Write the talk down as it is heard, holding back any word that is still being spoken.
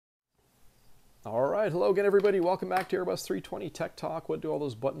All right, hello again, everybody. Welcome back to Airbus 320 Tech Talk. What do all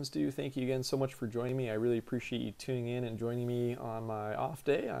those buttons do? Thank you again so much for joining me. I really appreciate you tuning in and joining me on my off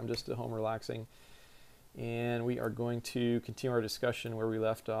day. I'm just at home relaxing, and we are going to continue our discussion where we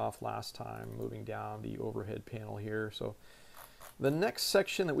left off last time, moving down the overhead panel here. So the next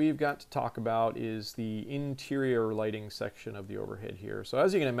section that we've got to talk about is the interior lighting section of the overhead here. So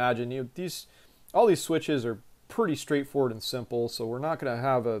as you can imagine, all these switches are pretty straightforward and simple, so we're not going to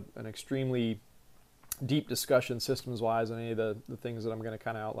have an extremely deep discussion systems-wise on any of the things that I'm going to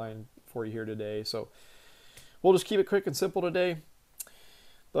kind of outline for you here today. So we'll just keep it quick and simple today.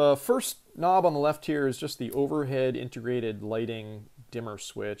 The first knob on the left here is just the overhead integrated lighting dimmer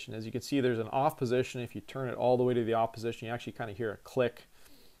switch. And as you can see, there's an off position. If you turn it all the way to the off position, you actually kind of hear a click.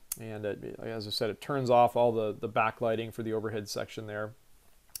 And as I said, it turns off all the backlighting for the overhead section there.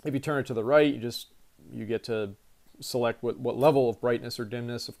 If you turn it to the right, you get to select what level of brightness or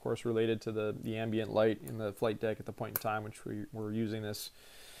dimness, of course, related to the ambient light in the flight deck at the point in time which we're using this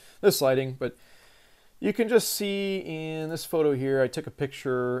lighting. But you can just see in this photo here, I took a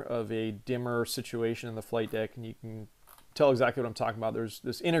picture of a dimmer situation in the flight deck, and you can tell exactly what I'm talking about. There's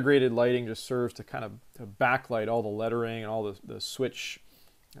this integrated lighting just serves to kind of backlight all the lettering and all the switch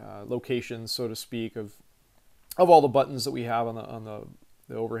locations, so to speak, of all the buttons that we have on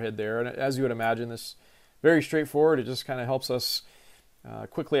the overhead there. And as you would imagine, this very straightforward. It just kind of helps us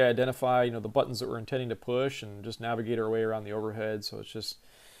quickly identify, the buttons that we're intending to push and just navigate our way around the overhead. So it's just,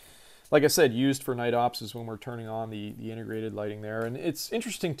 like I said, used for night ops is when we're turning on the integrated lighting there. And it's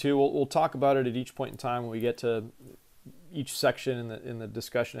interesting too. We'll talk about it at each point in time when we get to each section in the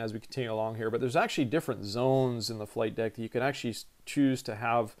discussion as we continue along here. But there's actually different zones in the flight deck that you can actually choose to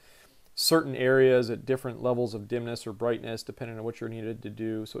have certain areas at different levels of dimness or brightness depending on what you're needed to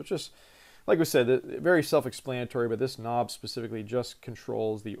do. So it's just, like we said, very self-explanatory, but this knob specifically just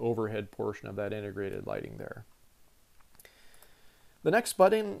controls the overhead portion of that integrated lighting there. The next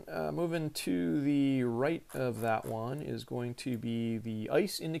button, moving to the right of that one, is going to be the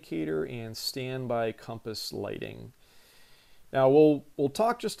ICE indicator and standby compass lighting. Now we'll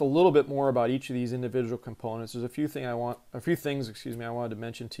talk just a little bit more about each of these individual components. There's a few things I wanted to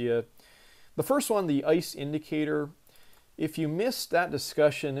mention to you. The first one, the ICE indicator. If you missed that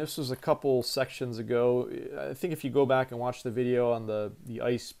discussion, this was a couple sections ago. I think if you go back and watch the video on the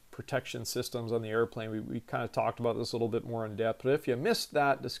ICE protection systems on the airplane, we kind of talked about this a little bit more in depth. But if you missed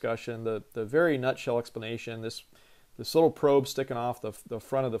that discussion, the very nutshell explanation, this little probe sticking off the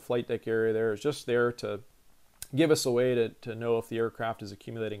front of the flight deck area there is just there to give us a way to know if the aircraft is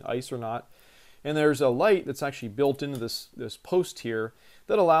accumulating ice or not. And there's a light that's actually built into this post here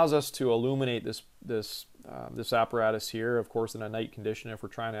that allows us to illuminate this apparatus here, of course, in a night condition if we're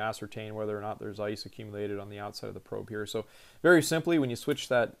trying to ascertain whether or not there's ice accumulated on the outside of the probe here. So very simply, when you switch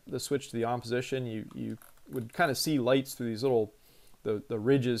the switch to the on position, you would kind of see lights through these little the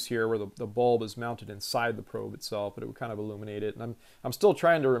ridges here where the bulb is mounted inside the probe itself, but it would kind of illuminate it. And I'm still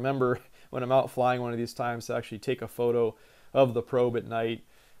trying to remember when I'm out flying one of these times to actually take a photo of the probe at night,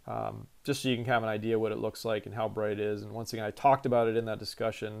 just so you can have an idea what it looks like and how bright it is. And once again, I talked about it in that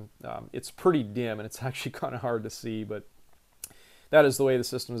discussion. It's pretty dim and it's actually kind of hard to see, but that is the way the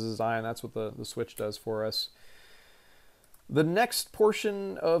system is designed. That's what the switch does for us. The next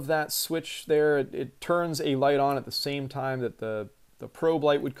portion of that switch there, it turns a light on at the same time that the probe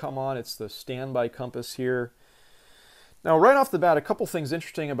light would come on. It's the standby compass here. Now, right off the bat, a couple things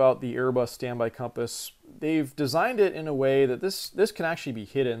interesting about the Airbus standby compass. They've designed it in a way that this can actually be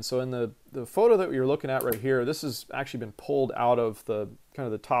hidden. So in the photo that you're looking at right here, this has actually been pulled out of the kind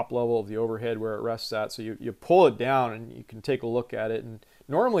of the top level of the overhead where it rests at. So you pull it down and you can take a look at it. And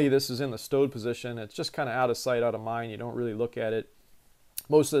normally this is in the stowed position. It's just kind of out of sight, out of mind. You don't really look at it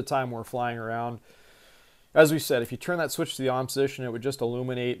most of the time we're flying around. As we said, if you turn that switch to the on position, it would just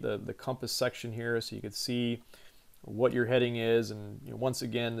illuminate the compass section here so you could see what your heading is. And once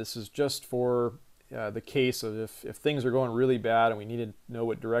again, this is just for the case of if things are going really bad and we need to know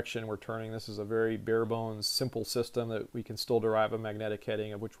what direction we're turning. This is a very bare bones, simple system that we can still derive a magnetic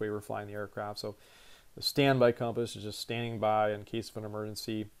heading of which way we're flying the aircraft. So the standby compass is just standing by in case of an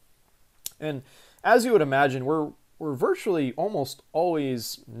emergency. And as you would imagine, we're virtually almost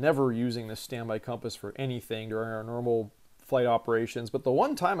always never using this standby compass for anything during our normal flight operations. But the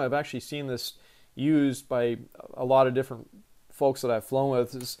one time I've actually seen this used by a lot of different folks that I've flown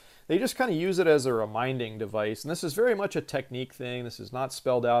with is they just kind of use it as a reminding device. And this is very much a technique thing. This is not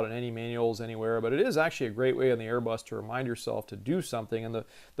spelled out in any manuals anywhere, but it is actually a great way on the Airbus to remind yourself to do something. And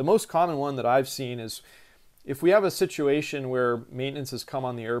the most common one that I've seen is if we have a situation where maintenance has come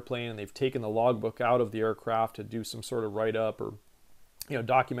on the airplane and they've taken the logbook out of the aircraft to do some sort of write-up, or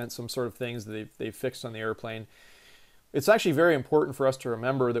document some sort of things that they've fixed on the airplane. It's actually very important for us to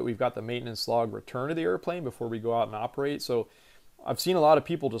remember that we've got the maintenance log return to the airplane before we go out and operate. So I've seen a lot of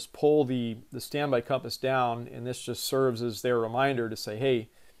people just pull the standby compass down, and this just serves as their reminder to say, hey,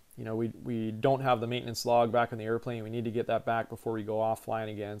 we don't have the maintenance log back on the airplane. We need to get that back before we go off flying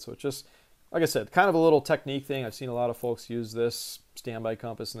again. So it's just, like I said, kind of a little technique thing. I've seen a lot of folks use this standby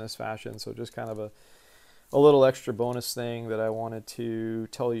compass in this fashion. So just kind of a little extra bonus thing that I wanted to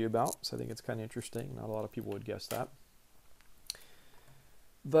tell you about. So I think it's kind of interesting. Not a lot of people would guess that.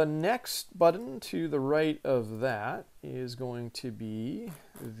 The next button to the right of that is going to be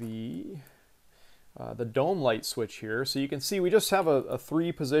the dome light switch here. So you can see we just have a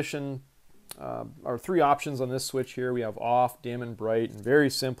three position or three options on this switch here. We have off, dim, and bright. And very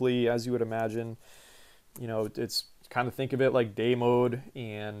simply, as you would imagine, it's kind of think of it like day mode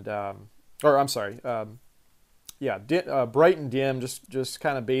and, or I'm sorry, bright and dim, just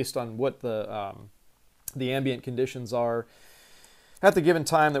kind of based on what the ambient conditions are at the given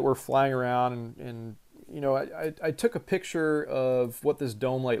time that we're flying around. And I took a picture of what this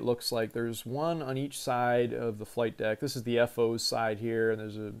dome light looks like. There's one on each side of the flight deck. This is the FO's side here, and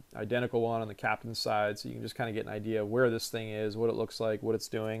there's an identical one on the captain's side, so you can just kind of get an idea of where this thing is, what it looks like, what it's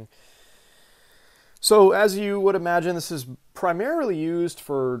doing. So as you would imagine, this is primarily used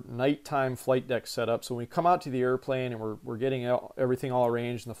for nighttime flight deck setup. So when we come out to the airplane and we're getting everything all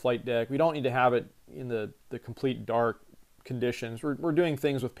arranged in the flight deck, we don't need to have it in the complete dark conditions. We're doing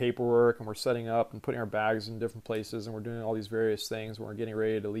things with paperwork, and we're setting up and putting our bags in different places, and we're doing all these various things when we're getting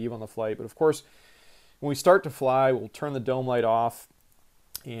ready to leave on the flight. But of course, when we start to fly, we'll turn the dome light off,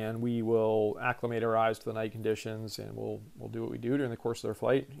 and we will acclimate our eyes to the night conditions, and we'll do what we do during the course of our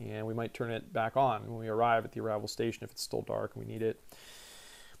flight, and we might turn it back on when we arrive at the arrival station if it's still dark and we need it.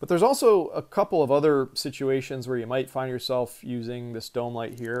 But there's also a couple of other situations where you might find yourself using this dome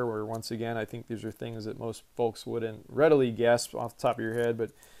light here, where once again, I think these are things that most folks wouldn't readily guess off the top of your head. But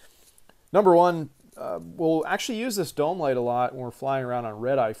number one, we'll actually use this dome light a lot when we're flying around on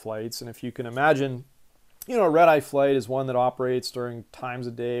red-eye flights. And if you can imagine, a red-eye flight is one that operates during times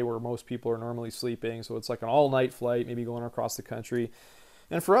of day where most people are normally sleeping. So it's like an all-night flight, maybe going across the country.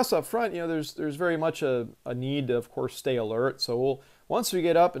 And for us up front, there's very much a need to, of course, stay alert. So once we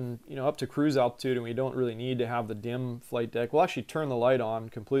get up and up to cruise altitude and we don't really need to have the dim flight deck, we'll actually turn the light on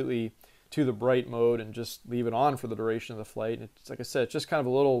completely to the bright mode and just leave it on for the duration of the flight. And it's, like I said, it's just kind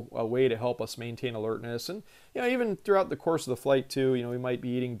of a way to help us maintain alertness. And even throughout the course of the flight too, we might be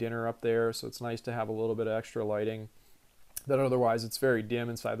eating dinner up there, so it's nice to have a little bit of extra lighting. That otherwise it's very dim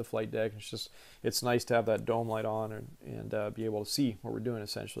inside the flight deck. It's nice to have that dome light on and be able to see what we're doing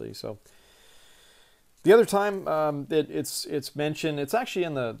essentially. So the other time that it's mentioned, it's actually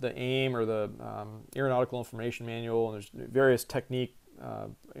in the AIM or the Aeronautical Information Manual, and there's various technique,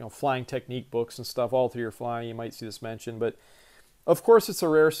 flying technique books and stuff all through your flying. You might see this mentioned, but of course it's a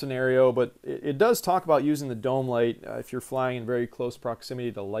rare scenario. But it does talk about using the dome light if you're flying in very close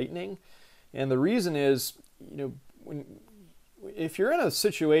proximity to lightning, and the reason is, if you're in a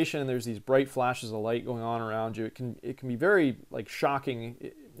situation and there's these bright flashes of light going on around you, it can be very shocking,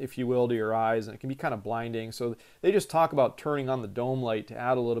 if you will, to your eyes, and it can be kind of blinding. So they just talk about turning on the dome light to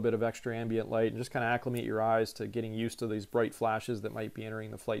add a little bit of extra ambient light and just kind of acclimate your eyes to getting used to these bright flashes that might be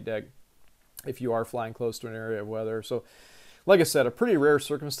entering the flight deck if you are flying close to an area of weather. So like I said, a pretty rare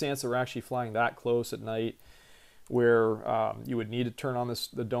circumstance that we're actually flying that close at night, where you would need to turn on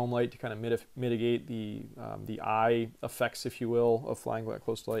the dome light to kind of mitigate the eye effects, if you will, of flying that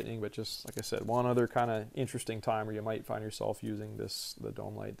close to lightning. But just like I said, one other kind of interesting time where you might find yourself using the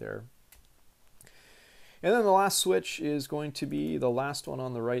dome light there. And then the last switch is going to be the last one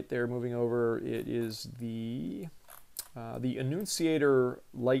on the right there. Moving over, it is the Annunciator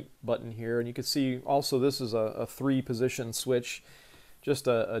light button here, and you can see also this is a three-position switch, just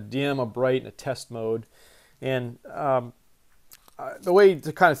a dim, a bright, and a test mode. And the way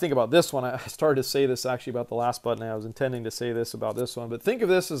to kind of think about this one, I started to say this actually about the last button. I was intending to say this about this one, but think of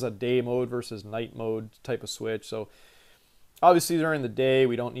this as a day mode versus night mode type of switch. So obviously during the day,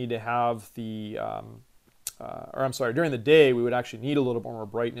 we don't need to have during the day, we would actually need a little more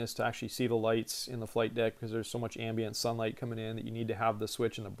brightness to actually see the lights in the flight deck, because there's so much ambient sunlight coming in that you need to have the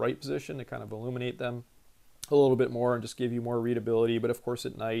switch in the bright position to kind of illuminate them a little bit more and just give you more readability. But of course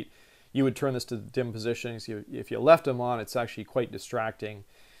at night, you would turn this to the dim position. So if you left them on, it's actually quite distracting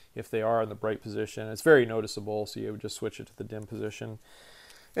if they are in the bright position. It's very noticeable, so you would just switch it to the dim position.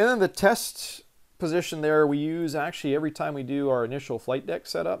 And then the test position there we use actually every time we do our initial flight deck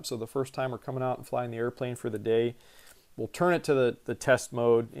setup. So the first time we're coming out and flying the airplane for the day, we'll turn it to the test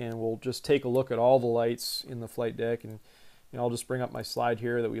mode, and we'll just take a look at all the lights in the flight deck and I'll just bring up my slide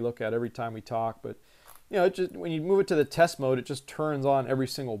here that we look at every time we talk, but it just, when you move it to the test mode, it just turns on every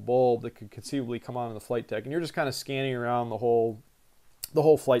single bulb that could conceivably come on in the flight deck, and you're just kind of scanning around the whole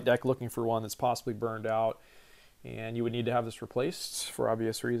flight deck looking for one that's possibly burned out, and you would need to have this replaced for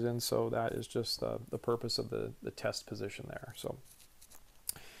obvious reasons. So that is just the purpose of the test position there. So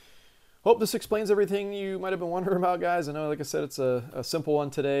hope this explains everything you might have been wondering about, guys. I know, like I said, it's a simple one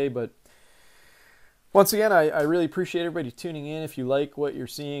today, but once again, I really appreciate everybody tuning in. If you like what you're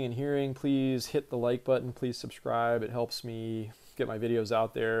seeing and hearing, please hit the like button. Please subscribe. It helps me get my videos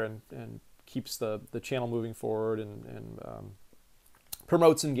out there and keeps the channel moving forward and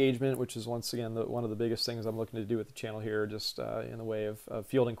promotes engagement, which is, once again, one of the biggest things I'm looking to do with the channel here, just in the way of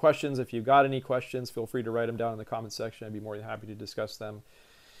fielding questions. If you've got any questions, feel free to write them down in the comment section. I'd be more than happy to discuss them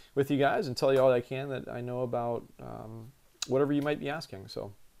with you guys and tell you all I can that I know about whatever you might be asking.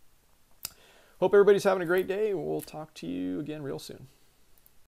 So hope everybody's having a great day. We'll talk to you again real soon.